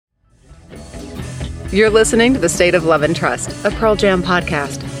You're listening to The State of Love and Trust, a Pearl Jam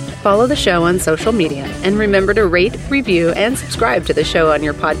podcast. Follow the show on social media and remember to rate, review, and subscribe to the show on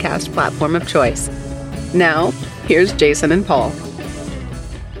your podcast platform of choice. Now, here's Jason and Paul.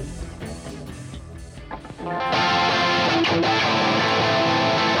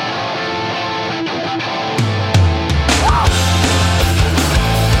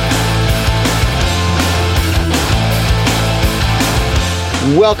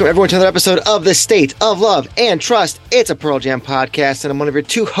 Welcome, everyone, to another episode of The State of Love and Trust. It's a Pearl Jam podcast, and I'm one of your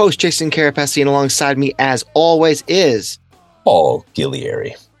two hosts, Jason Carapessi, and alongside me, as always, is Paul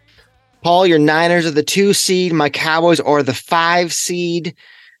Guillieri. Paul, your Niners are the 2 seed. My Cowboys are the 5 seed.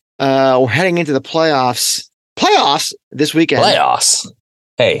 We're heading into the playoffs. Playoffs this weekend. Playoffs.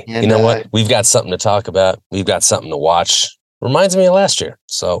 Hey, And, you know what? We've got something to talk about. We've got something to watch. Reminds me of last year,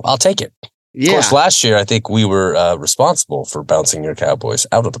 so I'll take it. Of course, last year, I think we were responsible for bouncing your Cowboys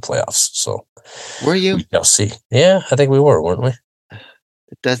out of the playoffs. So, were you? We'll see. Yeah, I think we were, weren't we?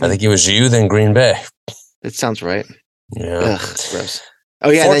 It doesn't. I think it was you, then Green Bay. It sounds right. Yeah. Ugh, it's gross. Oh,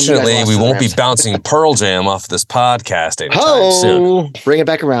 yeah. Fortunately, we won't be bouncing Pearl Jam off this podcast anytime soon. Bring it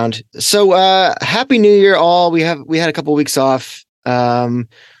back around. So, Happy New Year, all. We had a couple of weeks off,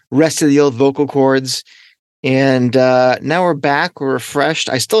 rested the old vocal cords, and now we're back. We're refreshed.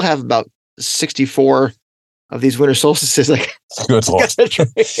 I still have about 64 of these winter solstices. Like, good Lord.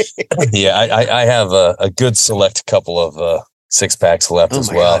 Yeah, I have a good select couple of 6-packs left as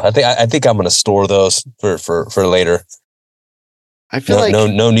well. God. I think I'm going to store those for later. I feel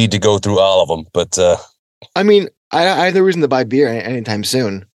no need to go through all of them, but I mean, I have no reason to buy beer anytime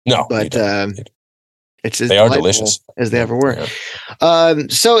soon. No, but it's as they are delicious as they ever were. Yeah.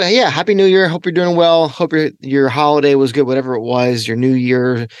 So yeah, Happy New Year. Hope you're doing well. Hope your holiday was good, whatever it was. Your New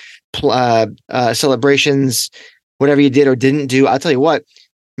Year celebrations, whatever you did or didn't do. I'll tell you what,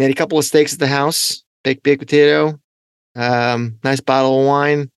 made a couple of steaks at the house, baked potato, nice bottle of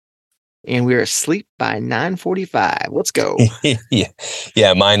wine, and we were asleep by 9:45. Let's go.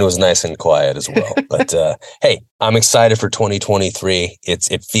 Yeah, mine was nice and quiet as well. But hey, I'm excited for 2023.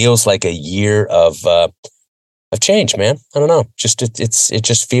 It feels like a year of change, man. I don't know. It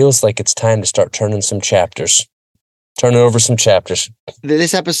just feels like it's time to start turning some chapters. Turn over some chapters.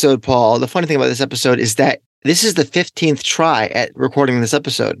 This episode, Paul, the funny thing about this episode is that this is the 15th try at recording this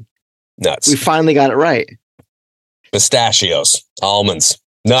episode. Nuts. We finally got it right. Pistachios, almonds,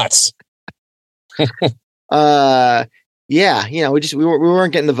 nuts. Yeah, we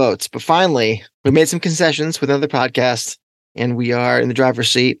weren't getting the votes, but finally we made some concessions with another podcast, and we are in the driver's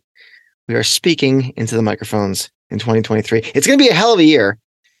seat. We are speaking into the microphones in 2023. It's going to be a hell of a year.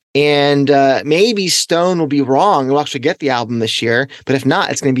 And maybe Stone will be wrong. We'll actually get the album this year. But if not,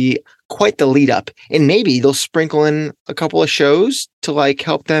 it's going to be quite the lead up. And maybe they'll sprinkle in a couple of shows to like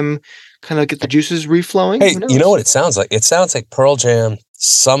help them kind of get the juices reflowing. Hey, you know what it sounds like? It sounds like Pearl Jam,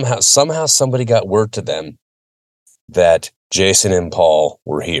 somehow somebody got word to them that Jason and Paul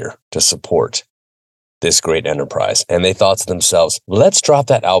were here to support this great enterprise. And they thought to themselves, let's drop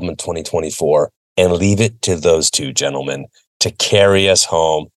that album in 2024 and leave it to those two gentlemen to carry us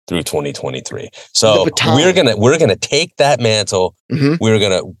home through 2023. So we're gonna take that mantle. Mm-hmm. We're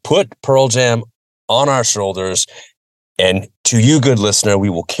gonna put Pearl Jam on our shoulders, and to you, good listener, we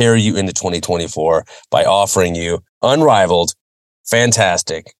will carry you into 2024 by offering you unrivaled,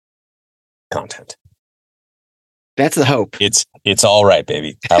 fantastic content. That's the hope. It's all right,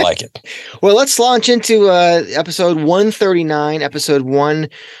 baby. I like it. Well, let's launch into episode 139, episode 1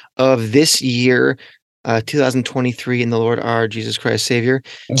 of this year. 2023 in the Lord our Jesus Christ Savior.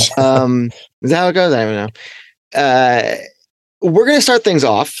 Is that how it goes? I don't know. We're going to start things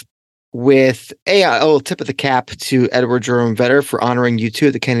off with a little tip of the cap to Edward Jerome Vedder for honoring U2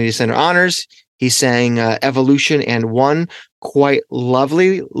 at the Kennedy Center Honors. He's saying Evolution and One quite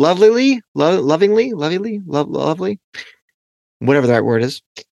lovely, lovely, whatever the right word is.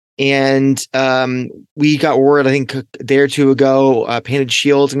 And we got word, I think, a day or two ago, Painted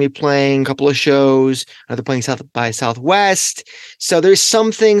Shield's going to be playing a couple of shows. They're playing South by Southwest. So there's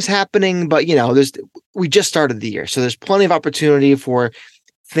some things happening, but, we just started the year. So there's plenty of opportunity for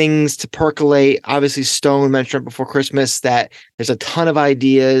things to percolate. Obviously, Stone mentioned before Christmas that there's a ton of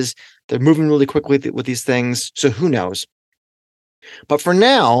ideas. They're moving really quickly with these things. So who knows? But for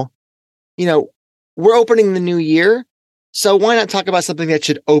now, we're opening the new year. So why not talk about something that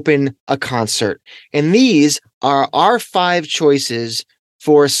should open a concert? And these are our 5 choices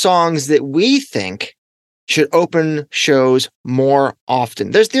for songs that we think should open shows more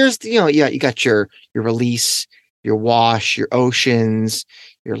often. There's you got your Release, your Wash, your Oceans,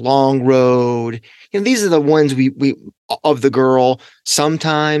 your Long Road. These are the ones we of the Girl.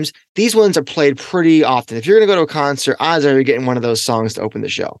 Sometimes these ones are played pretty often. If you're going to go to a concert, odds are you're getting one of those songs to open the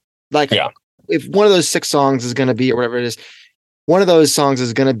show. Like, if one of those 6 songs is going to be, or whatever it is, one of those songs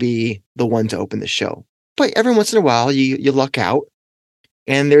is going to be the one to open the show. But every once in a while, you luck out,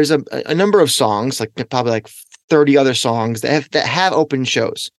 and there's a number of songs, like probably like 30 other songs that have opened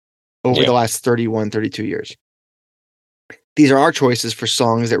shows over the last 31, 32 years. These are our choices for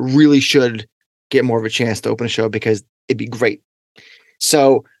songs that really should get more of a chance to open a show because it'd be great.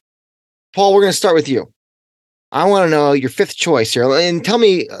 So, Paul, we're going to start with you. I want to know your 5th choice here, and tell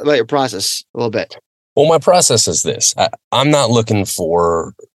me about your process a little bit. Well, my process is this. I'm not looking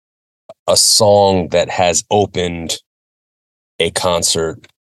for a song that has opened a concert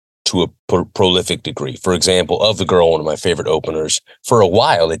to a prolific degree. For example, Of the Girl, one of my favorite openers, for a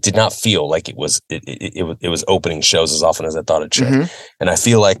while, it did not feel like it was opening shows as often as I thought it should. Mm-hmm. And I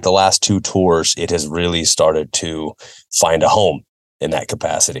feel like the last 2 tours, it has really started to find a home in that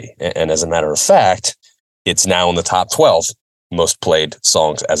capacity. And as a matter of fact, it's now in the top 12 most played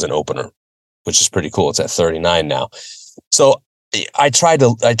songs as an opener, which is pretty cool. It's at 39 now. So I tried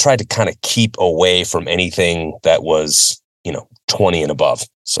to kind of keep away from anything that was, 20 and above.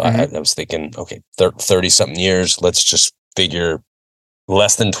 So I was thinking, okay, 30 something years, let's just figure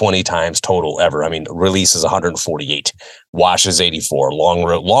less than 20 times total ever. I mean, Release is 148, Wash is 84,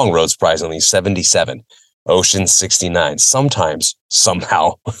 Long Road surprisingly 77, Ocean 69, sometimes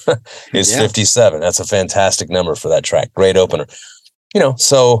somehow is 57. That's a fantastic number for that track. Great opener.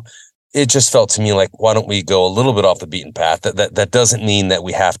 So it just felt to me like, why don't we go a little bit off the beaten path? That doesn't mean that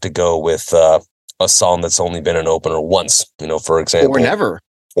we have to go with a song that's only been an opener once, for example.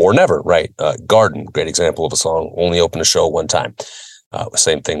 Or never, right? Garden, great example of a song, only opened a show one time.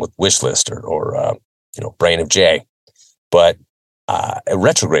 Same thing with Wish List or Brain of Jay. But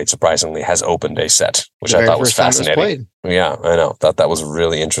Retrograde, surprisingly, has opened a set, which I thought was fascinating. Yeah, I know. Thought that was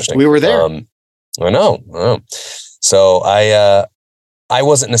really interesting. We were there. I know. So I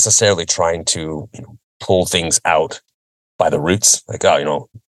wasn't necessarily trying to pull things out by the roots. Like,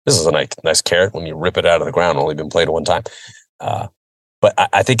 this is a nice carrot when you rip it out of the ground, only been played one time. But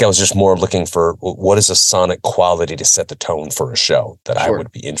I think I was just more looking for what is a sonic quality to set the tone for a show that I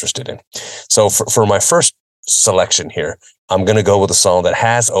would be interested in. So for my first selection here, I'm going to go with a song that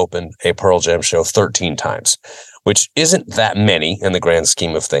has opened a Pearl Jam show 13 times, which isn't that many in the grand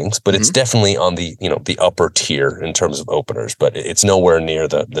scheme of things, but it's definitely on the, the upper tier in terms of openers, but it's nowhere near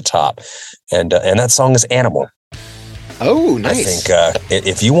the top. And that song is Animal. Oh, nice. I think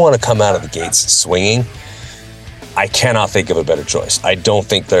if you want to come out of the gates swinging, I cannot think of a better choice. I don't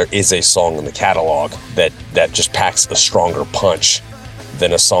think there is a song in the catalog that just packs a stronger punch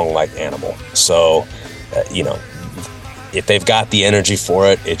than a song like Animal. So, if they've got the energy for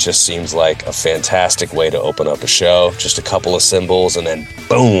it, it just seems like a fantastic way to open up a show. Just a couple of cymbals and then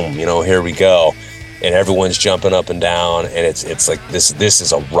boom, here we go. And everyone's jumping up and down, and it's like this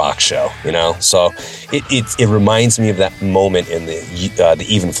is a rock show, So it reminds me of that moment in the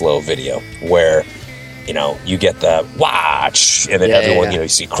Even Flow video where you get the watch, and then everyone you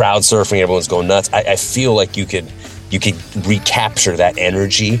see crowd surfing, everyone's going nuts. I feel like you could recapture that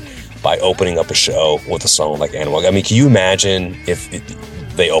energy by opening up a show with a song like Animal. I mean, can you imagine if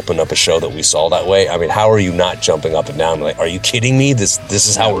they opened up a show that we saw that way? I mean, how are you not jumping up and down? Like, are you kidding me? This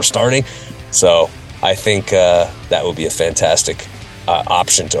is how we're starting. So I think that would be a fantastic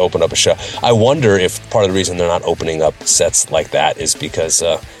option to open up a show. I wonder if part of the reason they're not opening up sets like that is because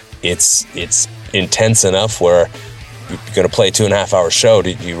it's intense enough where you're going to play a 2.5 hour show.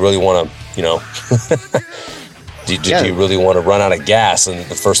 Do you really want to, do you really want to run out of gas in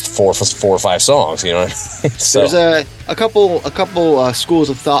the first four or five songs? So there's a couple schools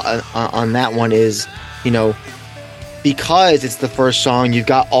of thought on that one is, because it's the first song, you've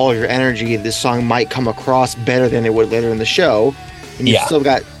got all your energy. This song might come across better than it would later in the show, and you still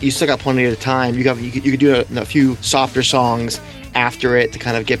got plenty of time. You could do a few softer songs after it to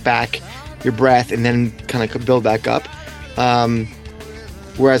kind of get back your breath and then kind of build back up.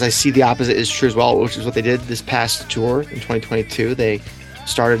 Whereas I see the opposite is true as well, which is what they did this past tour in 2022. They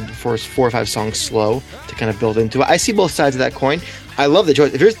started the first 4 or 5 songs slow to kind of build into it. I see both sides of that coin. I love the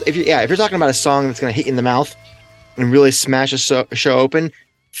choice. If you're talking about a song that's going to hit you in the mouth and really smash a show open,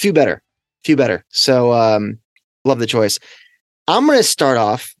 few better. So love the choice. I'm going to start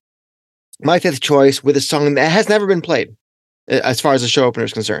off my 5th choice with a song that has never been played as far as the show opener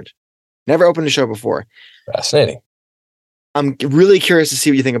is concerned. Never opened a show before. Fascinating. I'm really curious to see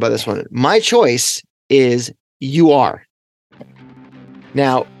what you think about this one. My choice is You Are.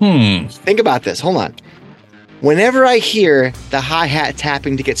 Now, think about this. Hold on. Whenever I hear the hi-hat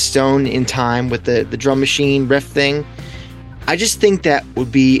tapping to get stone in time with the drum machine riff thing, I just think that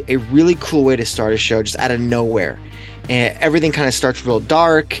would be a really cool way to start a show, just out of nowhere. And everything kind of starts real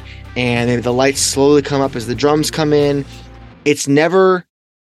dark, and maybe the lights slowly come up as the drums come in. It's never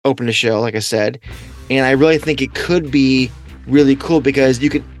opened a show, like I said, and I really think it could be really cool because you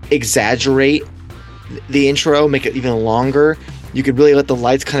could exaggerate the intro, make it even longer. You could really let the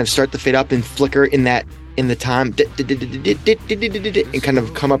lights kind of start to fade up and flicker in the time, and kind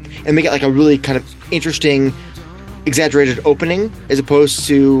of come up and make it like a really kind of interesting, exaggerated opening as opposed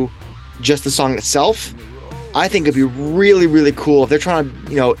to just the song itself. I think it'd be really, really cool if they're trying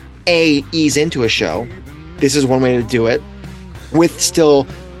to, ease into a show. This is one way to do it with still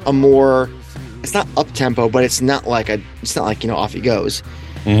a more, it's not up tempo, but it's not like off he goes.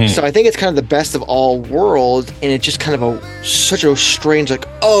 Mm-hmm. So I think it's kind of the best of all worlds, and it's just kind of such a strange, like,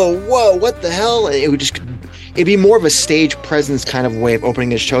 oh, whoa, what the hell? It'd be more of a stage presence kind of way of opening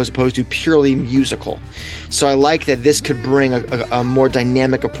this show as opposed to purely musical. So I like that this could bring a more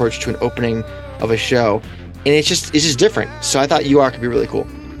dynamic approach to an opening of a show, and it's just different. So I thought UR could be really cool.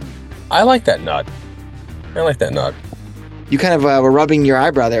 I like that nod. You kind of were rubbing your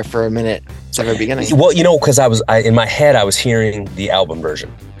eyebrow there for a minute at the very beginning. Well, because in my head, I was hearing the album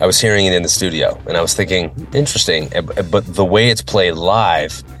version. I was hearing it in the studio, and I was thinking, interesting. But the way it's played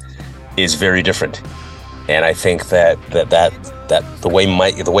live is very different. And I think that the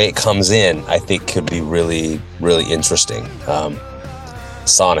way it comes in, I think could be really, really interesting,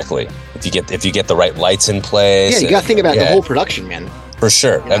 sonically. If you get the right lights in place. Yeah, you got to think about the whole production, man. For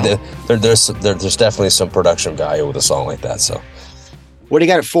sure. There's definitely some production value with a song like that. So, what do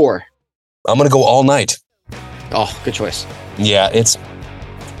you got it for? I'm gonna go All Night. Oh, good choice. Yeah, it's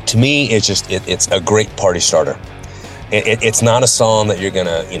a great party starter. It's not a song that you're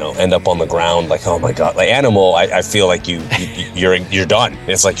gonna end up on the ground like, oh my god, like Animal. I feel like you're done.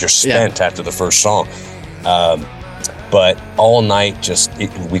 It's like you're spent after the first song. But All Night,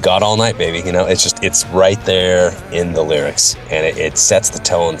 we got All Night, baby. It's right there in the lyrics, and it sets the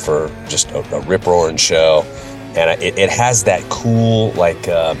tone for just a rip-roaring show, and it has that cool like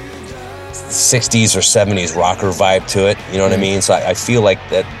 60s or 70s rocker vibe to it. You know what I mean? So I feel like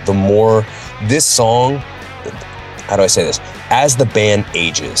that the more this song, how do I say this? As the band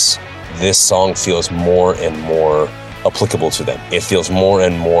ages, this song feels more and more applicable to them. It feels more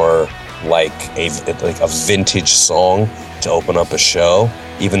and more like a vintage song to open up a show,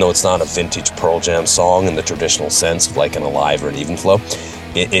 even though it's not a vintage Pearl Jam song in the traditional sense of like an Alive or an Even Flow.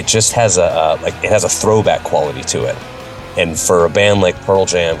 It just has it has a throwback quality to it. And for a band like Pearl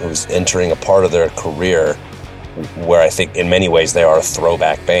Jam, who's entering a part of their career where I think in many ways they are a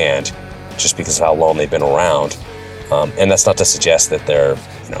throwback band, just because of how long they've been around. And that's not to suggest that they're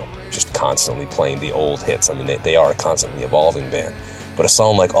just constantly playing the old hits. I mean, they are a constantly evolving band. But a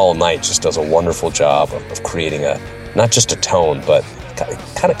song like All Night just does a wonderful job of creating not just a tone, but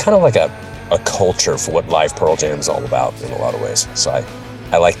kind of like a culture for what live Pearl Jam is all about in a lot of ways. So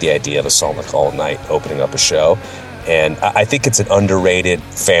I like the idea of a song like All Night opening up a show, and I think it's an underrated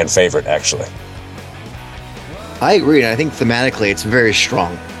fan favorite, actually. I agree, and I think thematically it's very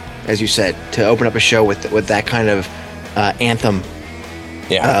strong, as you said, to open up a show with that kind of anthem.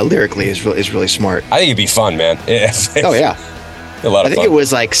 Yeah, lyrically is really smart. I think it'd be fun, man. Oh yeah. A lot of fun. I think it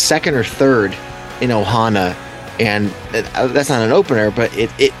was like second or third in Ohana, and that's not an opener, but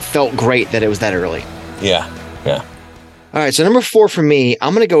it felt great that it was that early. Yeah. All right, so number 4 for me,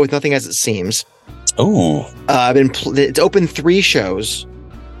 I'm going to go with Nothing As It Seems. Ooh. It's opened 3 shows,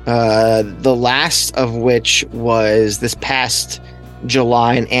 the last of which was this past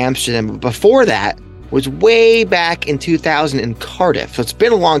July in Amsterdam. Before that was way back in 2000 in Cardiff, so it's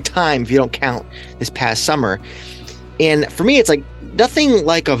been a long time if you don't count this past summer. And for me, it's like nothing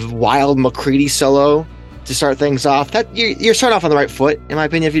like a wild McCready solo to start things off. That you're starting off on the right foot, in my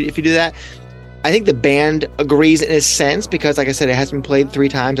opinion, if you do that. I think the band agrees in a sense because, like I said, it has been played 3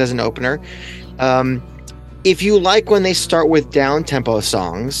 times as an opener. If you like when they start with down-tempo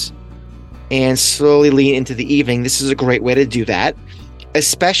songs and slowly lean into the evening, this is a great way to do that,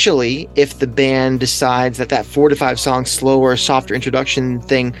 especially if the band decides that 4 to 5 song slower, softer introduction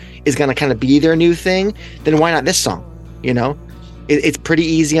thing is going to kind of be their new thing. Then why not this song? It's pretty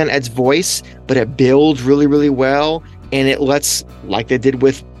easy on Ed's voice, but it builds really, really well, and it lets, like they did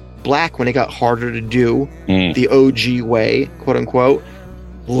with Black when it got harder to do the OG way, quote unquote,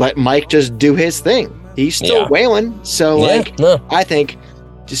 let Mike just do his thing. He's still wailing. So I think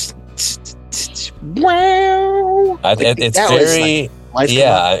just wow. It's very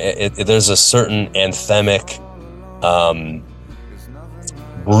there's a certain anthemic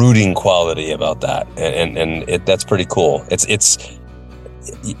brooding quality about that, and that's pretty cool.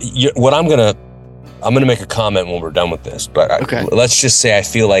 What I'm gonna make a comment when we're done with this, but okay. Let's just say I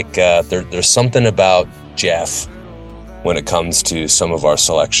feel like there's something about Jeff when it comes to some of our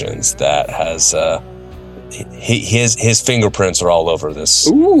selections that has his fingerprints are all over this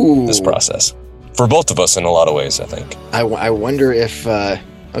process for both of us in a lot of ways, I think. I wonder if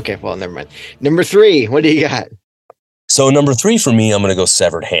okay, well, never mind. Number 3, what do you got? So number 3 for me, I'm going to go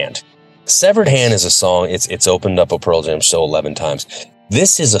Severed Hand. Severed Hand is a song, it's opened up a Pearl Jam show 11 times.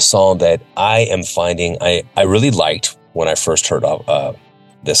 This is a song that I am finding I really liked when I first heard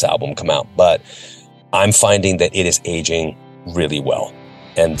this album come out, but I'm finding that it is aging really well.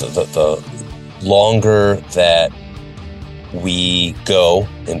 And the longer that we go,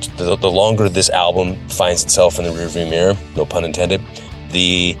 and the longer this album finds itself in the rearview mirror, no pun intended,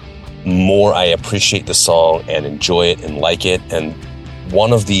 the more I appreciate the song and enjoy it and like it. And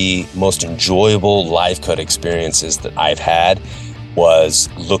one of the most enjoyable live cut experiences that I've had was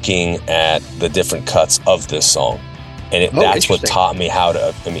looking at the different cuts of this song. And that's what taught me how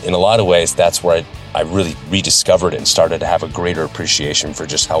to, in a lot of ways, that's where I really rediscovered it and started to have a greater appreciation for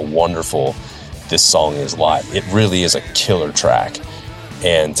just how wonderful this song is live. It really is a killer track.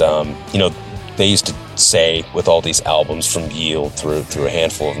 And, they used to say with all these albums from Yield through a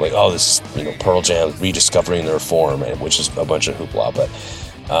handful of like, oh, this is, Pearl Jam rediscovering their form, which is a bunch of hoopla, but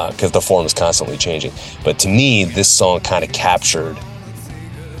because the form is constantly changing. But to me, this song kind of captured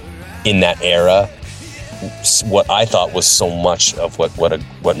in that era what I thought was so much of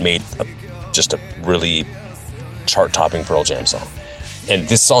what made just a really chart-topping Pearl Jam song. And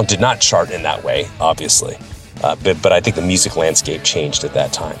this song did not chart in that way, obviously. But I think the music landscape changed at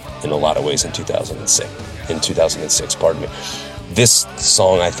that time in a lot of ways in 2006, pardon me. This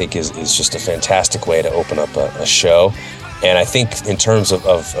song, I think, is just a fantastic way to open up a show. And I think in terms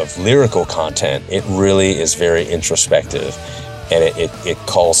of lyrical content, it really is very introspective. And it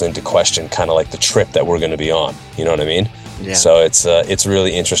calls into question kind of like the trip that we're going to be on. You know what I mean? Yeah. So it's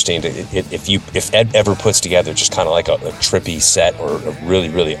really interesting. If Ed ever puts together just kind of like a trippy set or a really,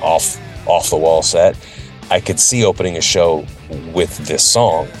 really off the wall set, I could see opening a show with this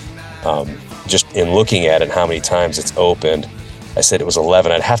song. Just in looking at it and how many times it's opened, I said it was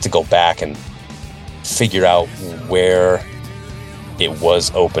 11. I'd have to go back and figure out where it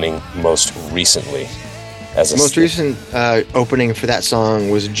was opening most recently. The most recent opening for that song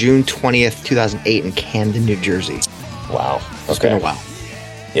was June 20th, 2008 in Camden, New Jersey. Wow. It's been a while.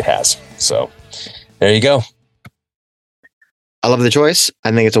 It has. So there you go. I love the choice.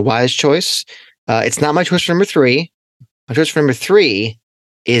 I think it's a wise choice. It's not my choice for number 3. My choice for number 3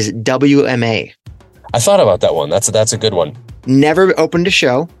 is WMA. I thought about that one. That's a good one. Never opened a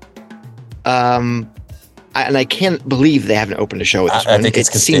show. And I can't believe they haven't opened a show with this one. I think it's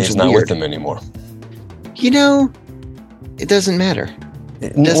because Dave's not with them anymore. It doesn't matter.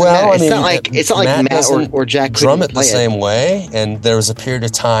 It doesn't matter. It's not like Matt or Jack drum it the same way. And there was a period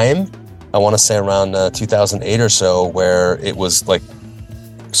of time, I want to say around 2008 or so, where it was like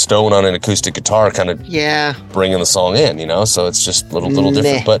Stone on an acoustic guitar kind of bringing the song in, so it's just a little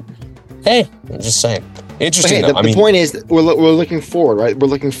different. But hey, I'm just saying. Interesting. The point is we're looking forward, right? We're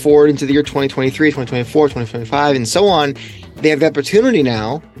looking forward into the year 2023, 2024, 2025, and so on. They have the opportunity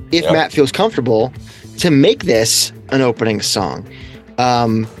now, if Matt feels comfortable, to make this an opening song.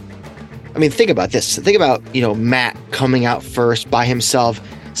 Think about this. Think about, Matt coming out first by himself,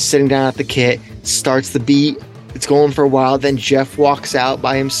 sitting down at the kit, starts the beat. It's going for a while. Then Jeff walks out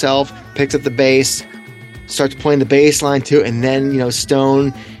by himself, picks up the bass, starts playing the bass line too. And then,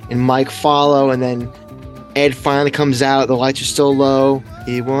 Stone and Mike follow. And then Ed finally comes out. The lights are still low.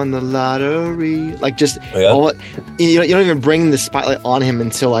 He won the lottery. Like just, you don't even bring the spotlight on him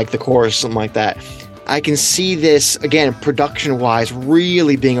until like the chorus, something like that. I can see this, again, production-wise,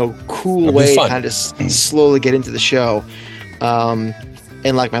 really being a cool way to kind of slowly get into the show.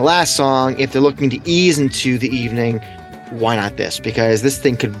 And like my last song, if they're looking to ease into the evening, why not this? Because this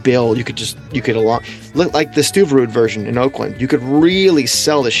thing could build. You could look like the Stuverud version in Oakland. You could really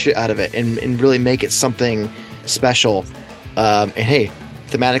sell the shit out of it and really make it something special. And hey,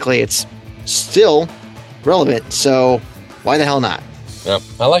 thematically, it's still relevant. So why the hell not? Yeah,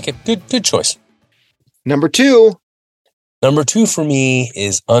 I like it. Good choice. Number 2. Number 2 for me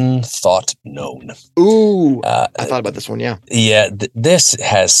is Unthought Known. Ooh, I thought about this one, yeah. Yeah, this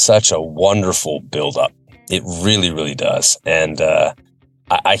has such a wonderful build-up. It really, really does. And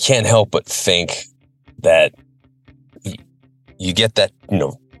I can't help but think that you get that,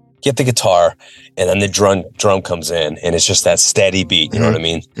 get the guitar, and then the drum comes in, and it's just that steady beat, you know what I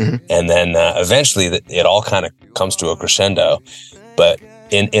mean? Mm-hmm. And then eventually it all kind of comes to a crescendo. But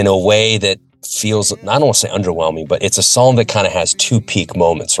in a way that feels, I don't want to say underwhelming, but it's a song that kind of has two peak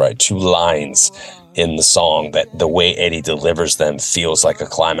moments, right? Two lines in the song that the way Eddie delivers them feels like a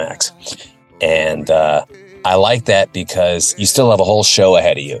climax. And I like that because you still have a whole show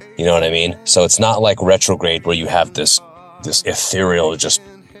ahead of you. You know what I mean? So it's not like Retrograde where you have this ethereal, just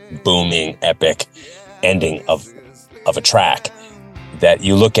booming, epic ending of a track that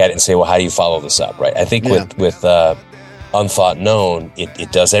you look at it and say, well, how do you follow this up, right? I think with Unthought Known,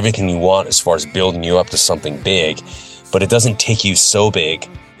 it does everything you want as far as building you up to something big, but it doesn't take you so big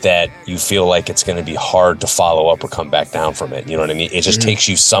that you feel like it's going to be hard to follow up or come back down from it. You know what I mean? It just takes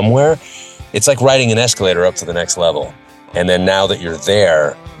you somewhere. It's like riding an escalator up to the next level. And then now that you're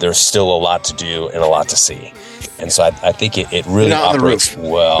there, there's still a lot to do and a lot to see. And so I think it really operates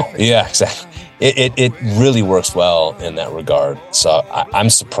well. Yeah, exactly. It really works well in that regard. So I'm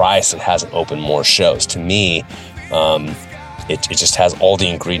surprised it hasn't opened more shows. To me, it just has all the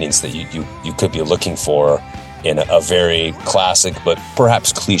ingredients that you could be looking for in a very classic but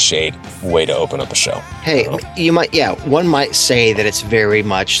perhaps cliched way to open up a show. Hey, one might say that it's very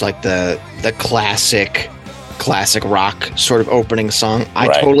much like the classic rock sort of opening song.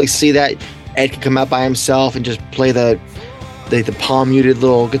 I totally see that. Ed could come out by himself and just play the palm muted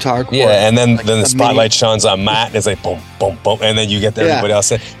little guitar chord. Yeah, and then the spotlight shines on Matt and it's like boom, boom, boom, and then you get everybody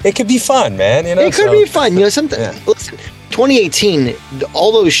else. It could be fun, man. You know, it could be fun. You know, something. Yeah. Listen, 2018,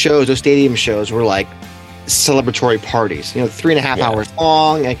 all those shows, those stadium shows, were like celebratory parties. You know, 3.5 hours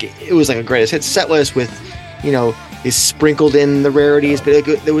long. Like it was like a greatest hits set list with, you know, is sprinkled in the rarities, but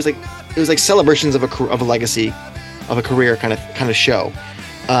it was like celebrations of a legacy, of a career kind of show.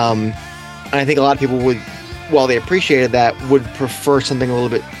 And I think a lot of people would, while they appreciated that, would prefer something a little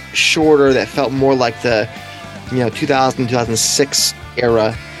bit shorter that felt more like the, 2000, 2006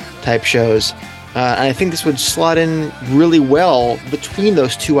 era type shows. And I think this would slot in really well between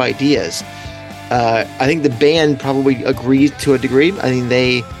those two ideas. I think the band probably agreed to a degree. I mean,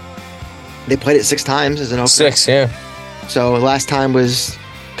 they played it 6 times as an opener. 6, yeah. So last time was,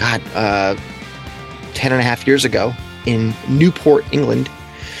 10.5 years ago in Newport, England.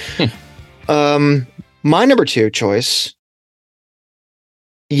 My number 2 choice,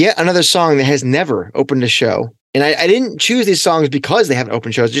 yet another song that has never opened a show. And I didn't choose these songs because they haven't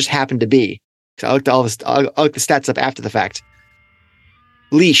opened shows. It just happened to be. So I looked the stats up after the fact.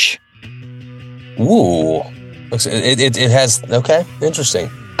 Leash. Ooh. It has, okay, interesting.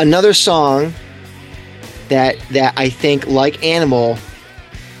 Another song that I think, like Animal,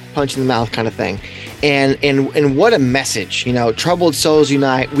 punch in the mouth kind of thing. And what a message, troubled souls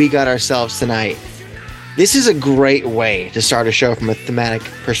unite, we got ourselves tonight. This is a great way to start a show from a thematic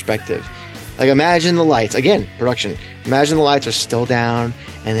perspective. Like, imagine the lights, again, production. Imagine the lights are still down,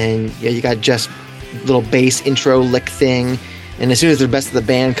 and then you got just little bass intro lick thing, and as soon as the best of the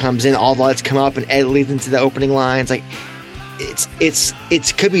band comes in, all the lights come up, and Ed leads into the opening lines. Like,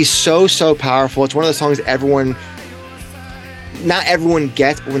 it could be so powerful. It's one of the songs that not everyone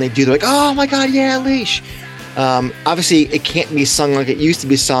gets, but when they do, they're like, oh my god, yeah, Leash. Obviously, it can't be sung like it used to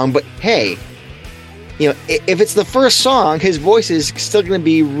be sung, but hey, if it's the first song, his voice is still going to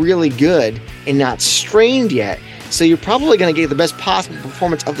be really good and not strained yet. So you're probably going to get the best possible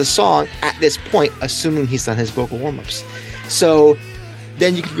performance of the song at this point, assuming he's done his vocal warm-ups. So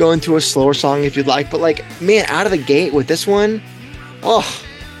then you could go into a slower song if you'd like, but man, out of the gate with this one, oh,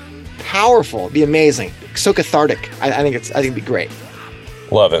 powerful. It'd be amazing. So cathartic. I think it'd be great.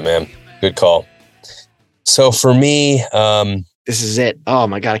 Love it, man. Good call. So for me, this is it. Oh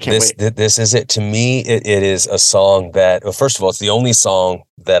my god, I can't wait. This is it. To me, it is a song that, well, first of all, it's the only song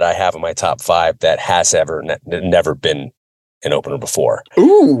that I have in my top 5 that has never been an opener before.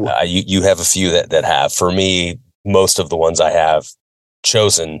 Ooh. You have a few that have. For me, most of the ones I have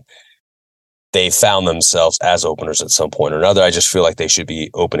chosen, they found themselves as openers at some point or another. I just feel like they should be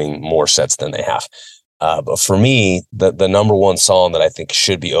opening more sets than they have. But for me, the number one song that I think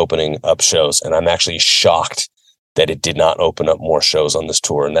should be opening up shows, and I'm actually shocked that it did not open up more shows on this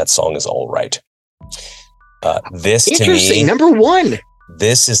tour, and that song is All Right. This, to me, number 1.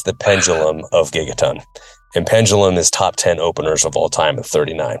 This is the Pendulum of Gigaton. And Pendulum is top 10 openers of all time at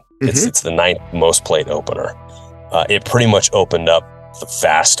 39. Mm-hmm. It's the 9th most played opener. It pretty much opened up the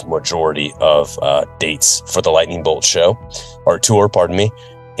vast majority of dates for the Lightning Bolt show, or tour, pardon me.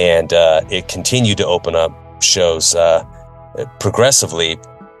 And it continued to open up shows progressively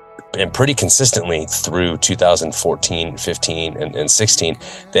and pretty consistently through 2014, 15, and 16.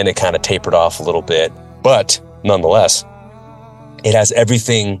 Then it kind of tapered off a little bit. But nonetheless, it has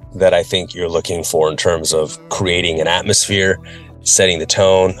everything that I think you're looking for in terms of creating an atmosphere, setting the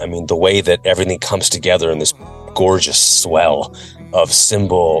tone. I mean, the way that everything comes together in this gorgeous swell of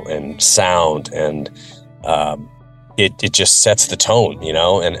cymbal and sound, and it just sets the tone, you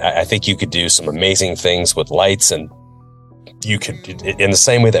know. And I think you could do some amazing things with lights, and you could, in the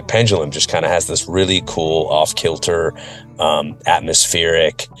same way that Pendulum just kind of has this really cool off-kilter,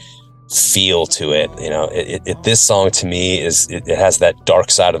 atmospheric feel to it. You know, this song to me it has that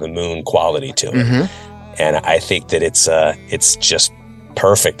Dark Side of the Moon quality to it. Mm-hmm. And I think that it's just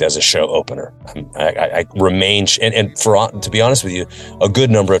perfect as a show opener. I remain, and to be honest with you, a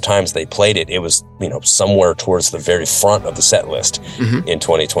good number of times they played it, it was, you know, somewhere towards the very front of the set list. Mm-hmm. In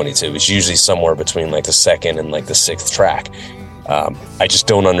 2022. It was usually somewhere between like the second and like the sixth track. I just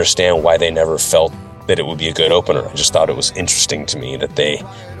don't understand why they never felt that it would be a good opener. I just thought it was interesting to me that they,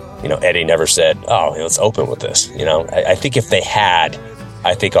 you know, Eddie never said, oh, let's open with this. You know, I think if they had,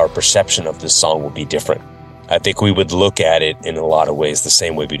 I think our perception of this song would be different. I think we would look at it in a lot of ways the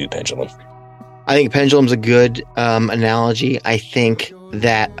same way we do Pendulum. I think Pendulum's a good analogy. I think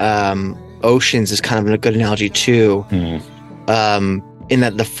that Oceans is kind of a good analogy too. In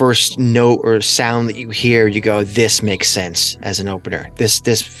that the first note or sound that you hear, you go, this makes sense as an opener.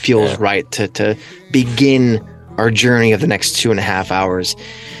 This feels right to begin our journey of the next 2.5 hours.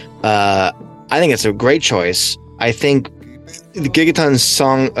 I think it's a great choice. I think the Gigaton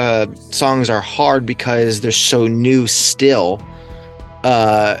songs are hard because they're so new still.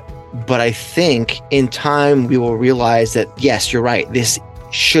 But I think in time we will realize that, yes, you're right. This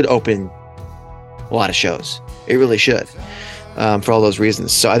should open a lot of shows. It really should, for all those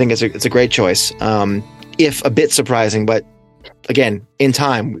reasons. So I think it's a great choice. If a bit surprising, but again, in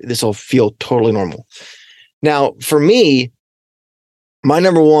time, this will feel totally normal. Now, for me, my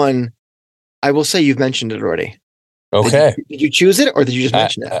number one, I will say you've mentioned it already. Okay. Did you choose it, or did you just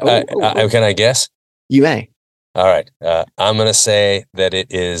mention it? Can I guess? You may. All right. I'm going to say that it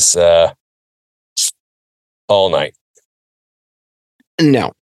is All Night.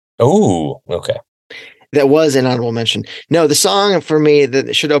 No. Oh, okay. That was an honorable mention. No, the song for me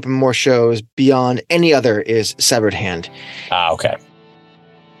that should open more shows beyond any other is Severed Hand. Okay.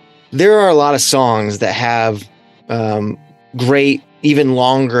 There are a lot of songs that have great, even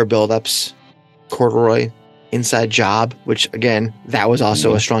longer build-ups. Corduroy, Inside Job, which again, that was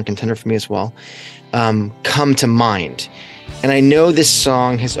also a strong contender for me as well. Come to mind. And I know this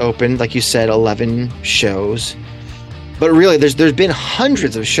song has opened, like you said, 11 shows. But really, there's been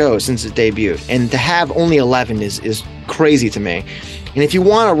hundreds of shows since it debuted. And to have only 11 is crazy to me. And if you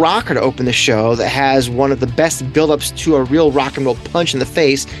want a rocker to open the show that has one of the best build-ups to a real rock and roll punch in the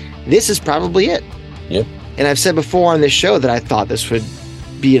face, this is probably it. Yep. And I've said before on this show that I thought this would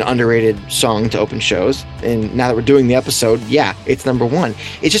be an underrated song to open shows. And now that we're doing the episode, yeah, it's number one.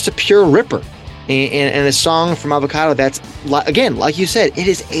 It's just a pure ripper. And a song from Avocado that's, again, like you said, it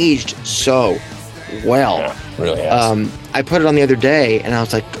has aged so well. Yeah, really has. I put it on the other day and I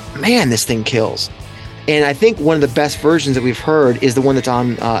was like, man, this thing kills. And I think one of the best versions that we've heard is the one that's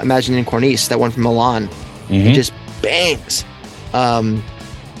on Imagine in Cornice, that one from Milan. Mm-hmm. It just bangs.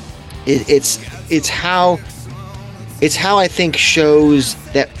 It's how I think shows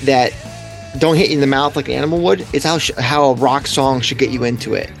that don't hit you in the mouth like an animal would. It's how a rock song should get you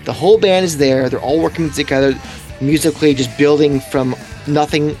into it. The whole band is there. They're all working together musically, just building from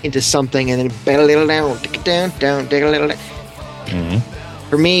nothing into something, and then down.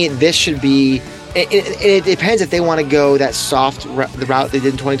 For me, this should be. It depends if they want to go that soft the route they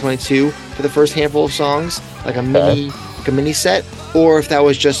did in 2022 for the first handful of songs, like a mini set, or if that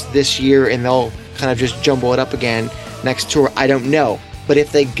was just this year and they'll kind of just jumble it up again next tour. I don't know. But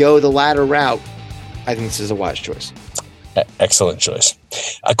if they go the latter route, I think this is a wise choice. Excellent choice.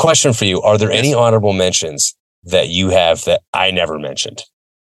 A question for you. Are there any honorable mentions that you have that I never mentioned?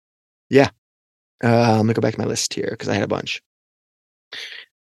 Yeah. Let me go back to my list here because I had a bunch.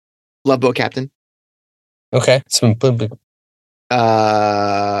 Love Boat Captain. Okay.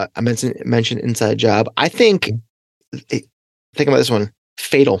 I mentioned Inside Job. I think about this one.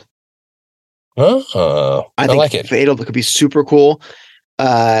 Fatal. I think like it. Fatal could be super cool.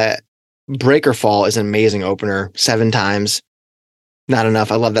 Breaker Fall is an amazing opener. 7 times. Not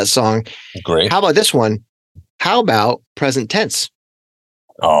enough. I love that song. Great. How about this one? How about Present Tense?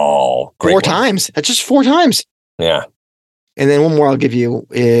 Oh, great. 4 times. That's just 4 times. Yeah. And then one more I'll give you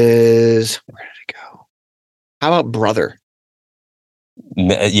is, where did it go? How about Brother?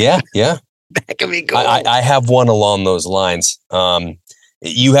 Yeah. That could be cool. I have one along those lines.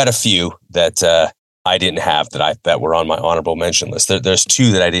 You had a few that I didn't have that were on my honorable mention list. There's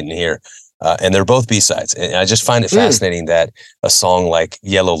 2 that I didn't hear. And they're both B-sides. And I just find it fascinating that a song like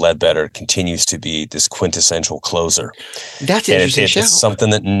Yellow Ledbetter continues to be this quintessential closer. That's an interesting show. It's something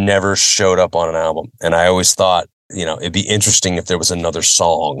that never showed up on an album. And I always thought, it'd be interesting if there was another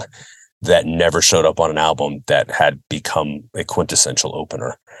song that never showed up on an album that had become a quintessential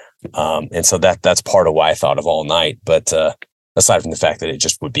opener. And so that's part of why I thought of All Night. But aside from the fact that it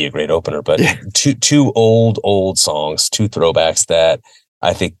just would be a great opener, but two old songs, two throwbacks that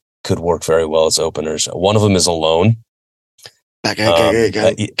I think could work very well as openers. One of them is Alone. Yeah, that's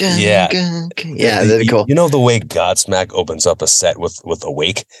cool. The way Godsmack opens up a set with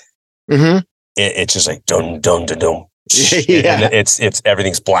Awake? Mm-hmm. It's just like dun dun dun dun. Yeah. And it's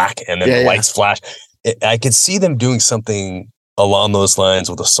everything's black and then the lights flash. I could see them doing something along those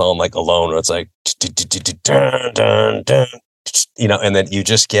lines with a song like Alone, where it's like dun dun dun, and then you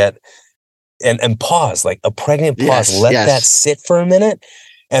just get and pause, like a pregnant pause. Let that sit for a minute.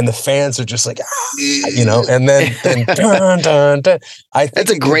 And the fans are just like, and then dun, dun, dun. I think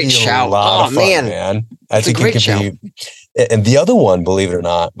that's a great shout. Oh, man. I think it could be. And the other one, believe it or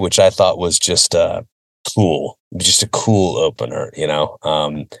not, which I thought was just cool, just a cool opener,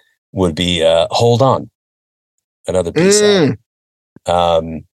 would be Hold On, another B-side.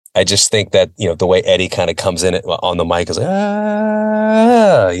 I just think that, the way Eddie kind of comes in on the mic is like,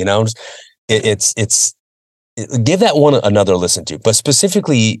 it's give that one another listen to, but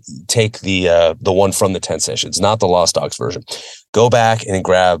specifically take the one from the 10 sessions, not the Lost Dogs version. Go back and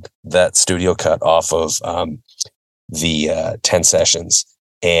grab that studio cut off of the 10 sessions.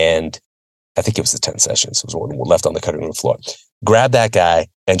 And I think it was the 10 sessions. It was one left on the cutting room floor. Grab that guy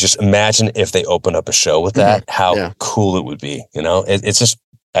and just imagine if they open up a show with that, how cool it would be. It's just,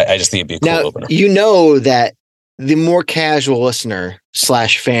 I just think it'd be a cool opener. That the more casual listener /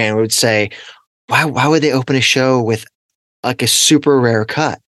 fan would say, why would they open a show with like a super rare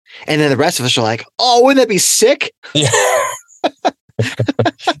cut? And then the rest of us are like, oh, wouldn't that be sick? Yeah.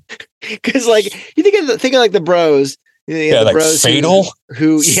 Because you think of like the Bros. The like Bros Fatal.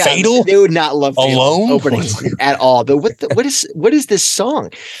 Fatal. They would not love Alone openings at all. But what is this song?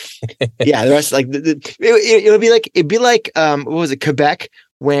 The rest it'd be like what was it, Quebec,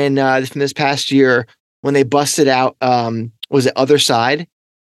 when from this past year when they busted out was it Other Side?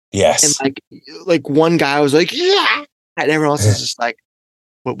 Yes. And like one guy was like, yeah, and everyone else is just like,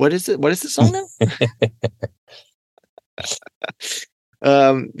 what is it? What is the song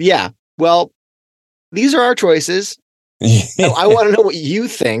now? Well, these are our choices. I want to know what you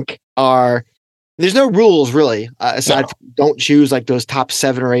think are. There's no rules really, aside from don't choose like those top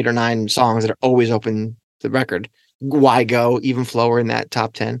 7 or 8 or 9 songs that are always open the record. Why go even flower in that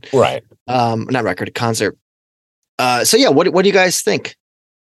top 10? Right. Not record, concert. What do you guys think?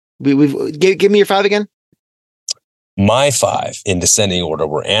 Give me your 5 again. My 5 in descending order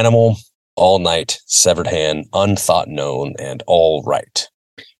were Animal, All Night, Severed Hand, Unthought Known, and All Right.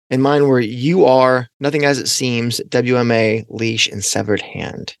 And mine were You Are, Nothing As It Seems, WMA, Leash, and Severed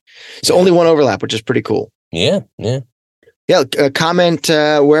Hand. So only one overlap, which is pretty cool. Yeah. Comment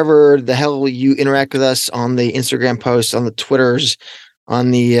wherever the hell you interact with us, on the Instagram posts, on the Twitters, on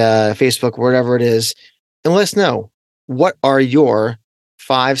the Facebook, whatever it is, and let us know, what are your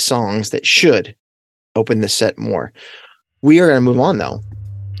 5 songs that should open the set more. We are going to move on though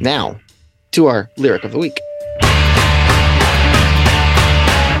now to our lyric of the week.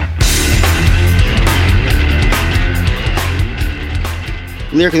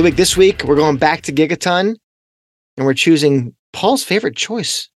 Lyric of the week this week, we're going back to Gigaton and we're choosing Paul's favorite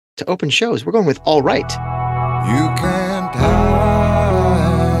choice to open shows. We're going with All Right. You can't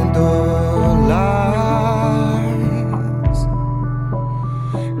hide the lines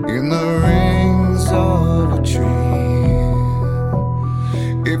in the rings of a tree.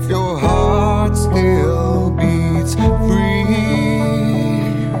 If your heart still beats free,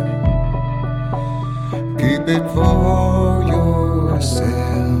 keep it for yourself.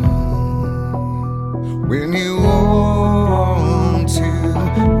 When you want to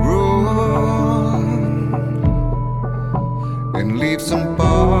run and leave some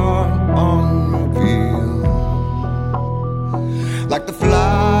part unrevealed, like the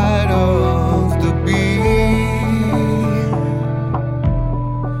flight of the bee,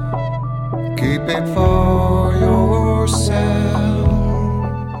 keep it for yourself.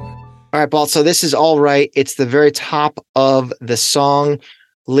 All right, Paul. So this is All Right. It's the very top of the song.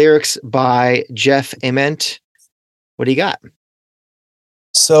 Lyrics by Jeff Ament. What do you got?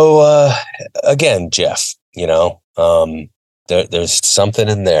 So again, Jeff, there's something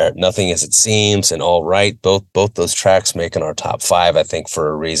in there. Nothing As It Seems and All Right. Both those tracks making our top 5, I think, for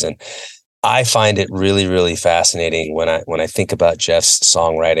a reason. I find it really, really fascinating when I think about Jeff's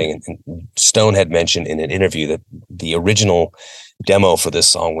songwriting. And Stone had mentioned in an interview that the original demo for this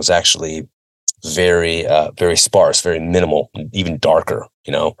song was actually very, very sparse, very minimal, even darker,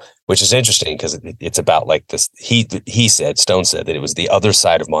 which is interesting because it's about like this. Stone said that it was the other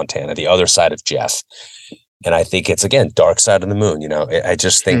side of Montana, the other side of Jeff. And I think it's, again, Dark Side of the Moon. I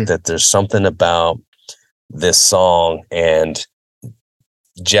just think that there's something about this song and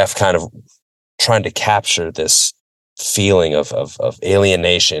Jeff kind of trying to capture this feeling of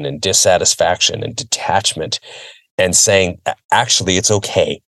alienation and dissatisfaction and detachment, and saying, actually, it's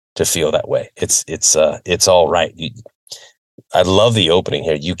okay to feel that way. It's all right. I love the opening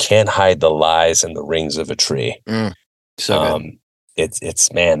here. You can't hide the lies and the rings of a tree. So good.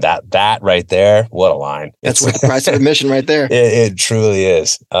 It's man, that right there. What a line. That's worth the price of admission right there. It truly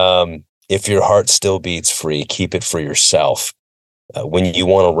is. If your heart still beats free, keep it for yourself. When you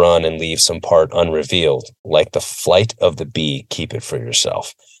want to run and leave some part unrevealed, like the flight of the bee, keep it for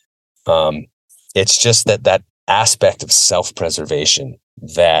yourself. It's just that aspect of self-preservation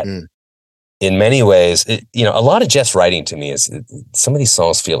that in many ways, a lot of Jeff's writing to me is some of these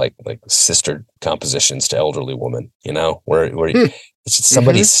songs feel like sister compositions to Elderly Woman, where it's just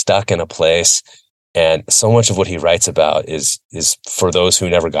somebody stuck in a place. And so much of what he writes about is for those who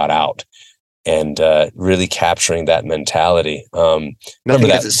never got out. And really capturing that mentality. Nothing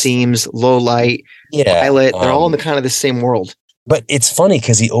as it seems, Low Light, Pilot, they're all in the kind of the same world. But it's funny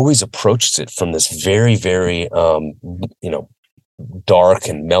because he always approaches it from this very, very, dark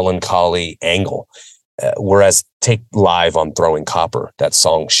and melancholy angle. Whereas take Live on Throwing Copper, that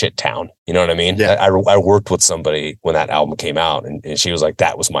song Shit Town, you know what I mean? Yeah. I worked with somebody when that album came out, and she was like,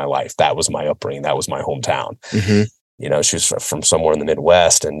 that was my life. That was my upbringing. That was my hometown. She was from somewhere in the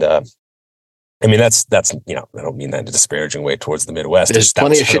Midwest. And, I mean, that's I don't mean that in a disparaging way towards the Midwest. There's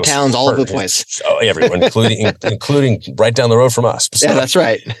plenty of shit towns all over the place. Oh, everyone, including right down the road from us. So, yeah, that's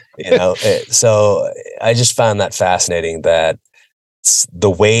right. So I just found that fascinating, that the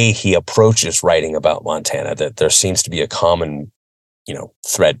way he approaches writing about Montana, that there seems to be a common,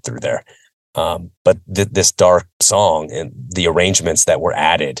 thread through there. But this dark song and the arrangements that were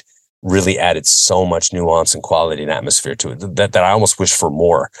added really added so much nuance and quality and atmosphere to it that I almost wish for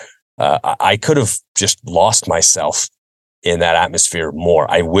more. I could have just lost myself in that atmosphere more.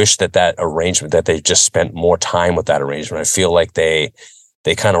 I wish that arrangement, that they just spent more time with that arrangement. I feel like they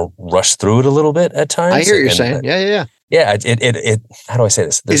kind of rushed through it a little bit at times. I hear what you're saying. Yeah. Yeah. It how do I say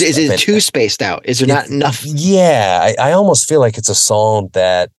this? Is it too spaced out? Is there not enough? Yeah. I almost feel like it's a song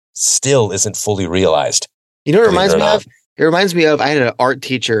that still isn't fully realized. You know what it reminds me of? It reminds me of, I had an art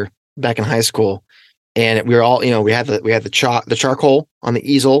teacher back in high school, and we were all, we had the charcoal on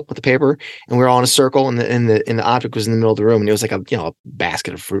the easel with the paper, and we were all in a circle, and the object was in the middle of the room, and it was like a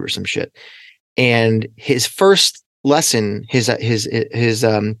basket of fruit or some shit. And his first lesson, his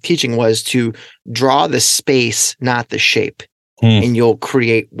teaching was to draw the space, not the shape, and you'll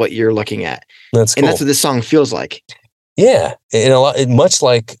create what you're looking at. That's cool. And that's what this song feels like. Yeah, and much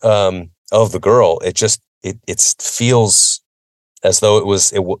like Of the Girl, it feels as though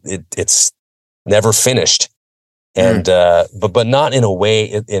it's never finished, and but not in a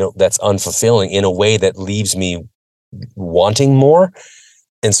way that's unfulfilling, in a way that leaves me wanting more,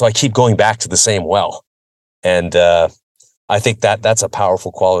 and so I keep going back to the same well. And I think that's a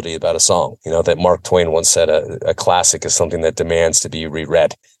powerful quality about a song, that Mark Twain once said, a classic is something that demands to be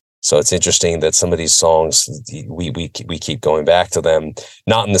reread. So it's interesting that some of these songs, we keep going back to them,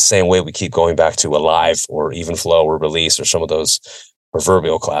 not in the same way we keep going back to Alive or Even Flow or Release or some of those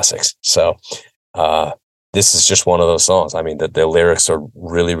proverbial classics. So this is just one of those songs. I mean, the lyrics are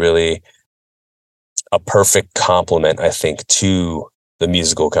really, really a perfect complement, I think, to the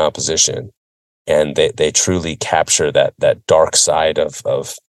musical composition. And they truly capture that dark side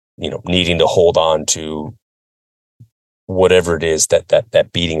of needing to hold on to whatever it is, that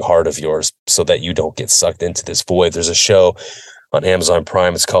beating heart of yours, so that you don't get sucked into this void. There's a show on Amazon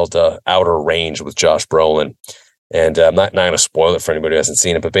Prime. It's called Outer Range with Josh Brolin. And I'm not going to spoil it for anybody who hasn't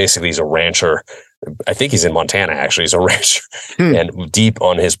seen it, but basically he's a rancher. I think he's in Montana, actually. He's a rancher. And deep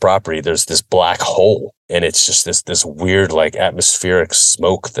on his property, there's this black hole. And it's just this weird, like, atmospheric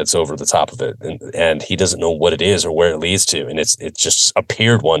smoke that's over the top of it. And he doesn't know what it is or where it leads to. And it just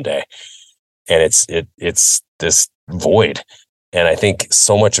appeared one day. And it's this void. And I think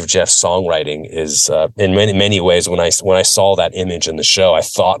so much of Jeff's songwriting is, in many ways, when I saw that image in the show, I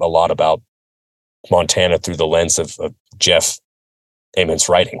thought a lot about Montana through the lens of Jeff Amen's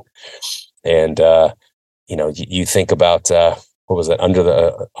writing. And, you think about what was that, Under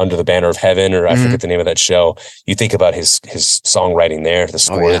the Banner of Heaven, or I forget the name of that show. You think about his songwriting there, the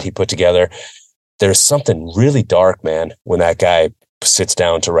score that he put together. There's something really dark, man, when that guy sits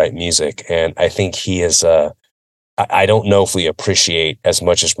down to write music. And I think he is, I don't know if we appreciate as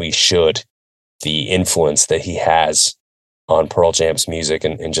much as we should the influence that he has on Pearl Jam's music,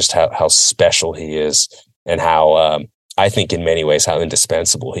 and just how special he is, and how, I think in many ways, how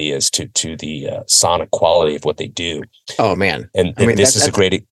indispensable he is to the sonic quality of what they do. Oh man. And this is a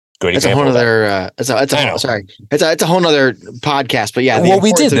great That's example. a whole other. It's a whole other podcast. But yeah, well,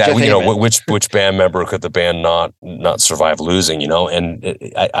 we did that. You know, which band member could the band not survive losing? You know, and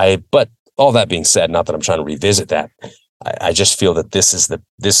but all that being said, not that I'm trying to revisit that. I just feel that this is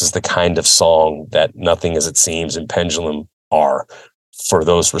the kind of song that Nothing As It Seems and Pendulum are for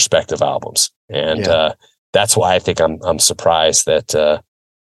those respective albums, and that's why I think I'm surprised that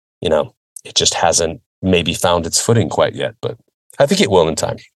it just hasn't maybe found its footing quite yet, but I think it will in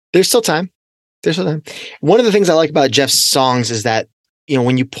time. There's still time. One of the things I like about Jeff's songs is that,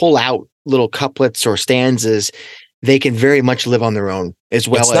 when you pull out little couplets or stanzas, they can very much live on their own as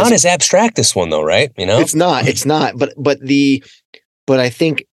well. It's not as abstract, this one though, right? It's not. But I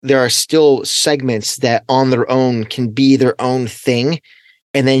think there are still segments that on their own can be their own thing.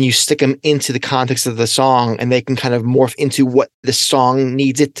 And then you stick them into the context of the song and they can kind of morph into what the song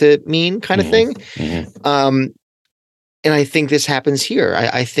needs it to mean, kind of thing. Mm-hmm. And I think this happens here.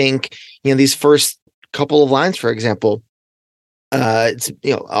 I think, these first couple of lines, for example,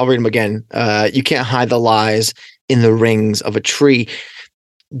 I'll read them again. You can't hide the lies in the rings of a tree.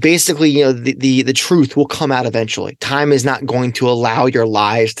 Basically, the truth will come out eventually. Time is not going to allow your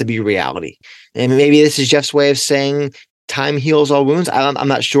lies to be reality. And maybe this is Jeff's way of saying time heals all wounds. I'm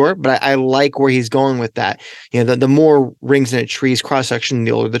not sure, but I like where he's going with that. The more rings in a tree's cross section,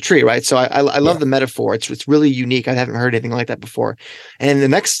 the older the tree, right? So I love the metaphor. It's really unique. I haven't heard anything like that before. And the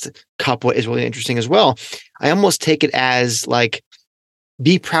next couplet is really interesting as well. I almost take it as like,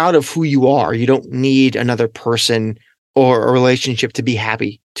 be proud of who you are. You don't need another person or a relationship to be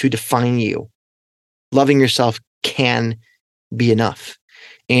happy, to define you. Loving yourself can be enough.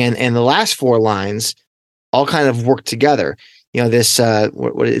 And the last four lines all kind of work together. This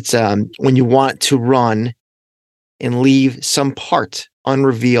when you want to run and leave some part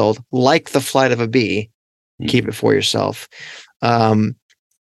unrevealed, like the flight of a bee, keep it for yourself.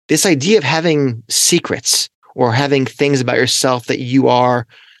 This idea of having secrets or having things about yourself that you are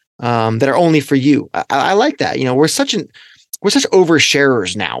that are only for you. I like that. We're such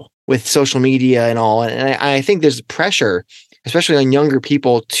oversharers now with social media and all, and I think there's pressure, especially on younger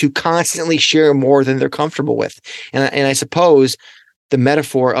people, to constantly share more than they're comfortable with. And I suppose the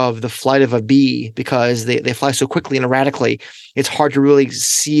metaphor of the flight of a bee, because they fly so quickly and erratically, it's hard to really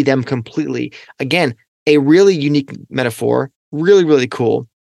see them completely. Again, a really unique metaphor, really, really cool.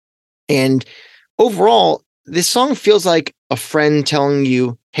 And overall, this song feels like a friend telling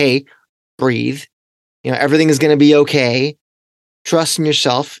you, hey, breathe. Everything is going to be okay. Trust in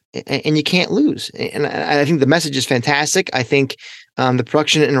yourself, and you can't lose. And I think the message is fantastic. I think the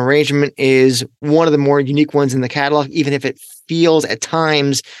production and arrangement is one of the more unique ones in the catalog, even if it feels at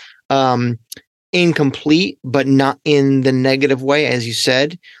times incomplete, but not in the negative way, as you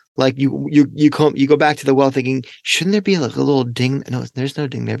said. Like you go back to the well thinking, shouldn't there be like a little ding? No, there's no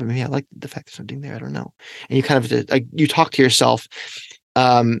ding there, but maybe I like the fact there's no ding there. I don't know. And you kind of you talk to yourself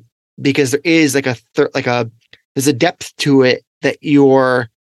because there is there's a depth to it that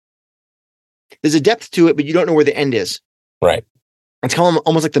there's a depth to it, but you don't know where the end is. Right. It's kind of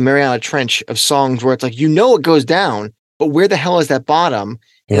almost like the Mariana Trench of songs, where it's like, it goes down, but where the hell is that bottom?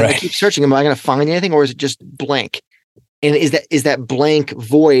 And if I keep searching, am I going to find anything, or is it just blank? And is that blank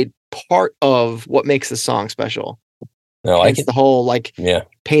void part of what makes the song special? No, I like the whole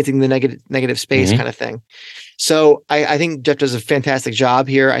painting the negative space kind of thing. So I think Jeff does a fantastic job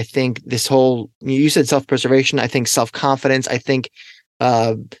here. I think this whole, you said self-preservation. I think self-confidence. I think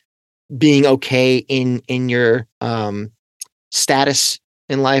being okay in your status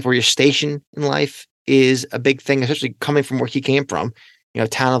in life, or your station in life, is a big thing, especially coming from where he came from, a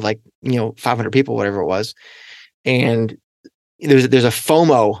town of 500 people, whatever it was. And there's a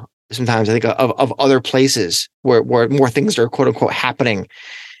FOMO sometimes, I think, of other places where more things are quote unquote happening.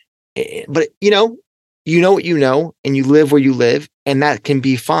 But you know what you know, and you live where you live, and that can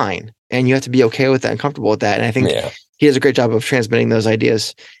be fine. And you have to be okay with that and comfortable with that. And I think he does a great job of transmitting those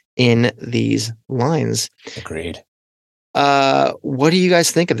ideas in these lines. Agreed. What do you guys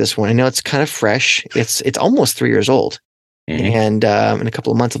think of this one? I know it's kind of fresh. It's almost 3 years old. And in a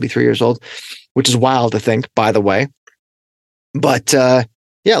couple of months it'll be 3 years old, which is wild to think, by the way. But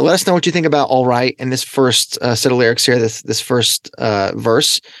Yeah, let us know what you think about All Right and this first set of lyrics here, this first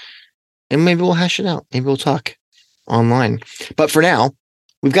verse, and maybe we'll hash it out. Maybe we'll talk online. But for now,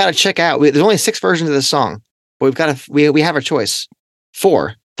 we've got to check out. There's only 6 versions of this song, but we have our choice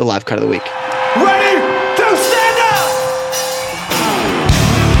for the live cut of the week. Ready to stand up!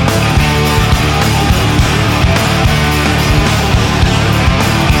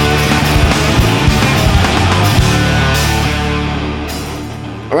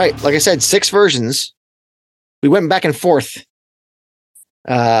 All right, like I said, 6 versions. We went back and forth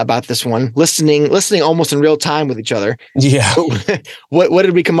about this one, listening almost in real time with each other. Yeah. What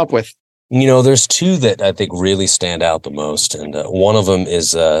did we come up with? There's 2 that I think really stand out the most, and one of them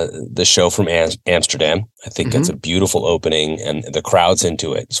is the show from Amsterdam. I think it's a beautiful opening, and the crowd's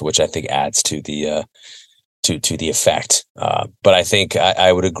into it, so which I think adds to the to the effect. But I think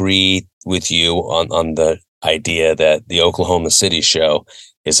I would agree with you on the idea that the Oklahoma City show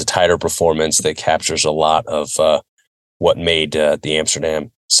is a tighter performance that captures a lot of what made the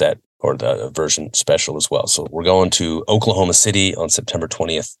Amsterdam set or the version special as well. So we're going to Oklahoma City on September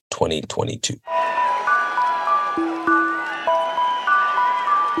 20th, 2022.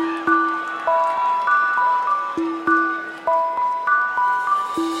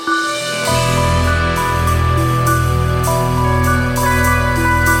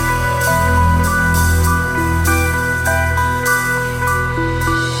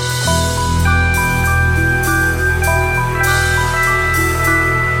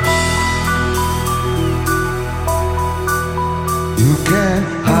 You can't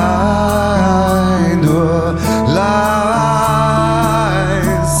hide the lies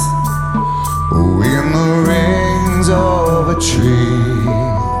in the rings of a tree.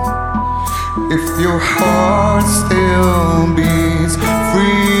 If your heart still beats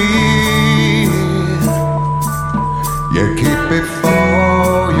free, you keep it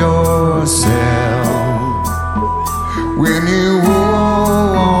for yourself. When you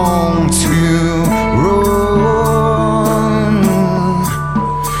want to run,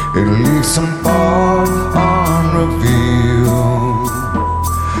 it leaves some part unrevealed,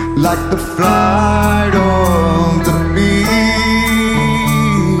 like the flight of the bee.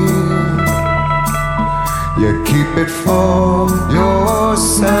 You keep it for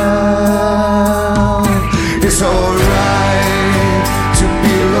yourself. It's alright to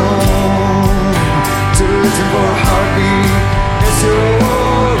be alone, to listen for a heartbeat. It's your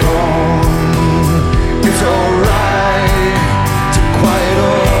own. It's alright to quiet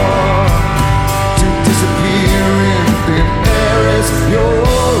off, to disappear in thin air. Is your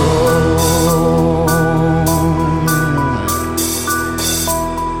own.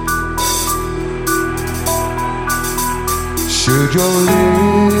 Should your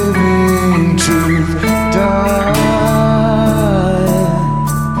living truth die,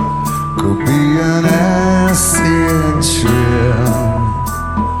 could be an acid trail.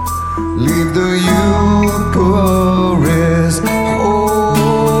 Leave the Eucharist whole.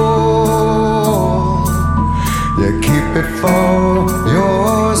 You keep it for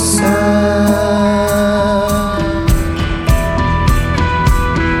yourself.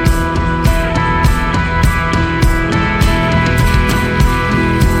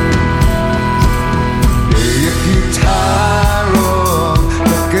 If you tire of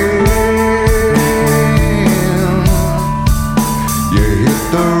the game, you hit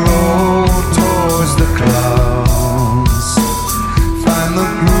the road towards the clouds. Find the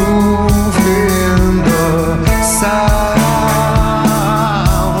groove in the sound.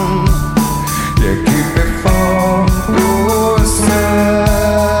 You keep it for yourself.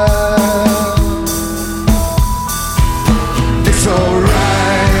 It's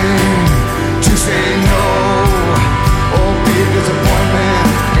alright to say no, or be a disappointment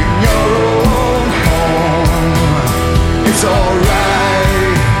in your own home. It's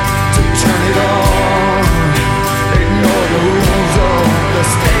alright to turn it on, ignore the rules of the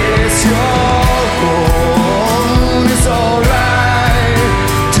status you're on. It's alright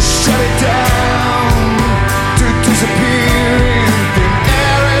to shut it down, to disappear in thin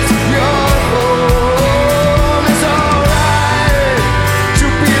air as your home. It's alright to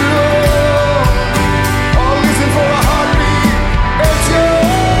be alone, or listen for a heartbeat. It's your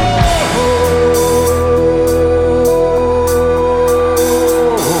home.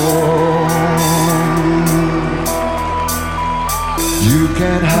 You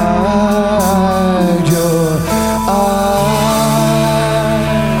can't hide your eyes.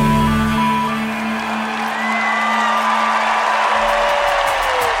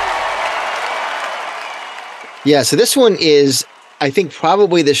 Yeah, so this one is, I think,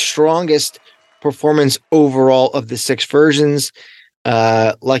 probably the strongest performance overall of the 6 versions.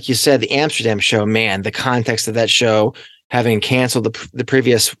 like you said, the Amsterdam show, man, the context of that show, having canceled the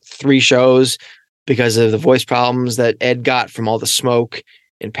previous 3 shows because of the voice problems that Ed got from all the smoke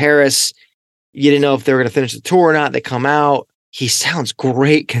in Paris. You didn't know if they were going to finish the tour or not. They come out. He sounds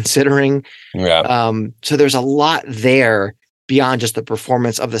great considering. Yeah. So there's a lot there beyond just the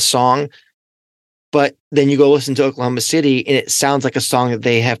performance of the song. But then you go listen to Oklahoma City and it sounds like a song that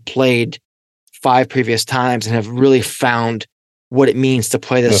they have played 5 previous times and have really found what it means to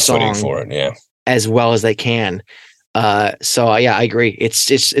play this song for it, yeah, as well as they can. So yeah, I agree.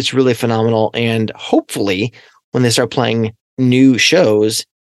 It's really phenomenal. And hopefully when they start playing new shows,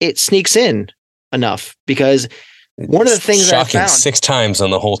 it sneaks in enough, because one of the things shocking that I found 6 times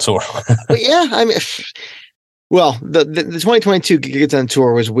on the whole tour. but yeah, I mean, well, the 2022 Gigaton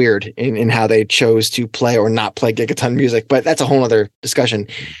tour was weird in how they chose to play or not play Gigaton music, but that's a whole other discussion.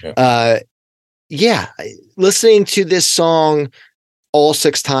 Yeah, listening to this song all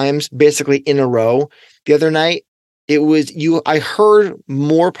 6 times, basically in a row, the other night, I heard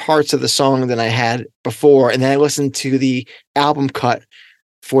more parts of the song than I had before, and then I listened to the album cut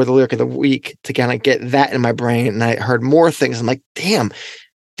for the lyric of the week to kind of get that in my brain, and I heard more things. I'm like, damn,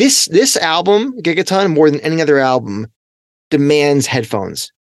 this album, Gigaton, more than any other album, demands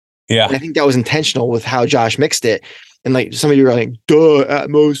headphones. Yeah. And I think that was intentional with how Josh mixed it. And like some of you are like, duh,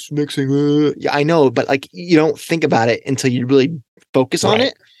 Atmos mixing. Yeah, I know, but like you don't think about it until you really focus on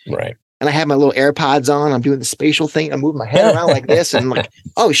it. Right. And I have my little AirPods on. I'm doing the spatial thing. I'm moving my head around like this, and I'm like,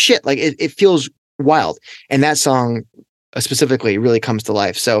 oh shit! Like it feels wild. And that song specifically really comes to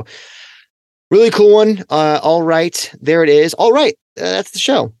life. So really cool one. All right, there it is. All right, that's the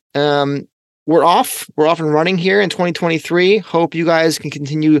show. We're off and running here in 2023. Hope you guys can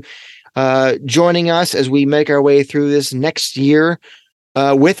continue joining us as we make our way through this next year,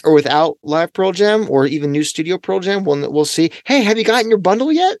 with or without live Pearl Jam or even new studio Pearl Jam. We'll see. Hey, have you gotten your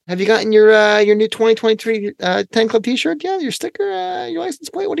bundle yet? Have you gotten your new 2023 10 Club t-shirt? Yeah, your sticker, your license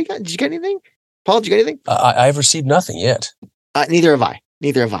plate. What do you got? Did you get anything? Paul, did you get anything? I've received nothing yet. Neither have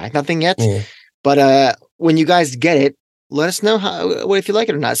I. Nothing yet. Yeah. But when you guys get it, let us know if you like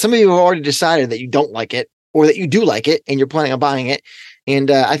it or not. Some of you have already decided that you don't like it or that you do like it and you're planning on buying it.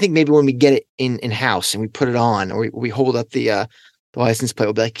 And I think maybe when we get it in house and we put it on, or we hold up the license plate,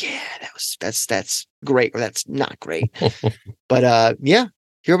 we'll be like, yeah, that's great, or that's not great. But yeah,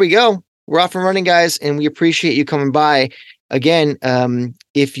 here we go. We're off and running, guys, and we appreciate you coming by. Again,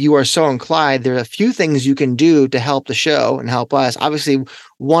 if you are so inclined, there are a few things you can do to help the show and help us. Obviously,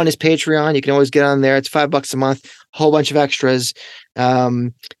 one is Patreon. You can always get on there. It's $5 a month, a whole bunch of extras.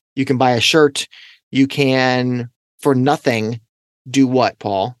 You can buy a shirt. You can, for nothing, do what,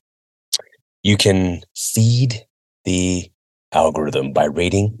 Paul? You can feed the algorithm by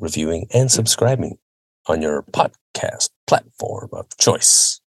rating, reviewing, and subscribing on your podcast platform of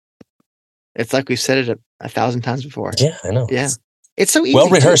choice. It's like we've said it 1,000 times before. Yeah, I know. Yeah. It's so easy. Well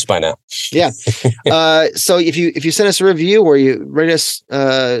rehearsed by now. Yeah. So if you send us a review or you rate us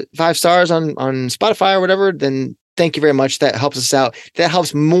 5 stars on Spotify or whatever, then thank you very much. That helps us out. That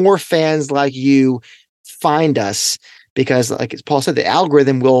helps more fans like you find us, because like as Paul said, the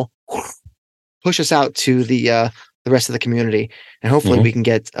algorithm will push us out to the rest of the community, and hopefully we can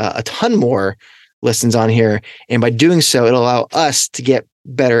get a ton more listens on here. And by doing so, it'll allow us to get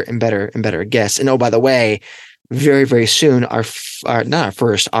better and better and better guests. And oh, by the way, very, very soon, our third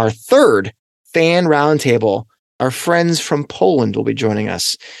fan roundtable, our friends from Poland will be joining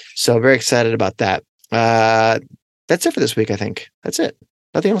us. So very excited about that. That's it for this week. I think that's it.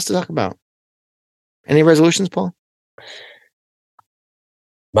 Nothing else to talk about. Any resolutions, Paul?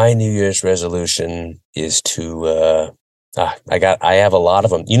 My New Year's resolution is to, I have a lot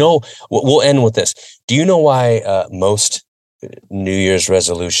of them. You know, we'll end with this. Do you know why most New Year's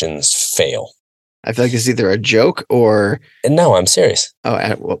resolutions fail? I feel like it's either a joke or... No, I'm serious. Oh,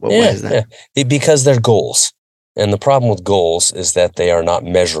 what is that? Yeah. Because they're goals. And the problem with goals is that they are not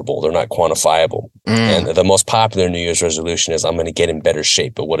measurable. They're not quantifiable. And the most popular New Year's resolution is, I'm going to get in better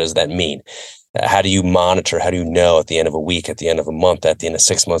shape. But what does that mean? How do you monitor? How do you know at the end of a week, at the end of a month, at the end of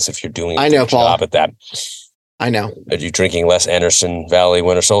 6 months, if you're doing a good job at that? I know. Are you drinking less Anderson Valley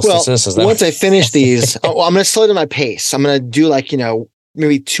winter solstices? Well, once I finish these, I'm going to slow down my pace. I'm going to do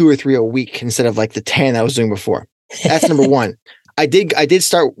maybe 2 or 3 a week instead of like the 10 I was doing before. That's number one. I did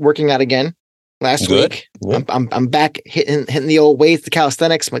start working out again last week. Yeah. I'm back hitting the old weights, the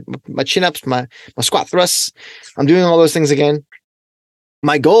calisthenics, my chin ups, my squat thrusts. I'm doing all those things again.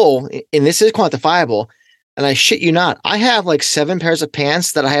 My goal, and this is quantifiable, and I shit you not, I have like 7 pairs of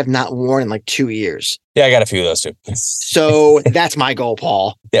pants that I have not worn in like 2 years. Yeah, I got a few of those too. So that's my goal,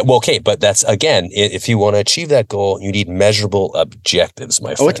 Paul. Yeah, well, okay, but that's, again, if you want to achieve that goal, you need measurable objectives,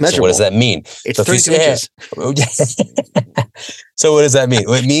 my friend. Oh, it's measurable. So what does that mean? It's so 32 inches. So what does that mean?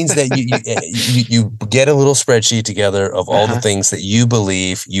 Well, it means that you get a little spreadsheet together of all the things that you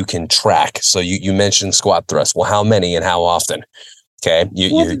believe you can track. So you mentioned squat thrust. Well, how many and how often? Okay.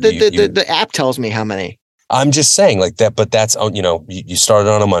 The app tells me how many. I'm just saying like that, but that's, you started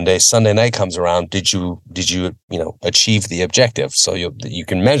on a Monday, Sunday night comes around. Did you achieve the objective? So you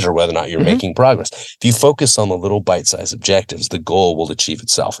can measure whether or not you're making progress. If you focus on the little bite-sized objectives, the goal will achieve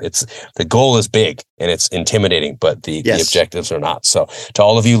itself. The goal is big and it's intimidating, but the objectives are not. So to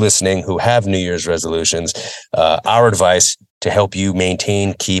all of you listening who have New Year's resolutions, our advice to help you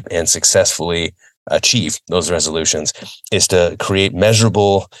maintain, keep, and successfully achieve those resolutions is to create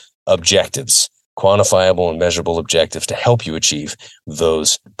measurable objectives, quantifiable and measurable objectives to help you achieve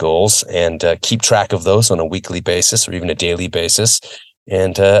those goals, and keep track of those on a weekly basis or even a daily basis.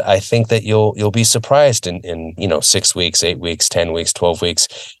 And I think that you'll be surprised in 6 weeks, 8 weeks, 10 weeks, 12 weeks,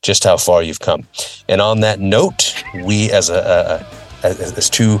 just how far you've come. And on that note, we as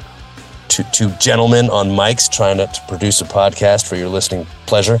two gentlemen on mics trying to produce a podcast for your listening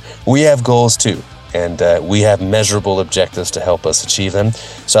pleasure, we have goals too. And we have measurable objectives to help us achieve them.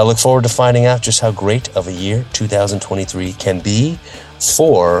 So I look forward to finding out just how great of a year 2023 can be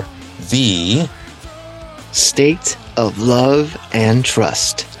for the state of love and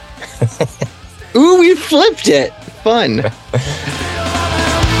trust. Ooh, we flipped it. Fun.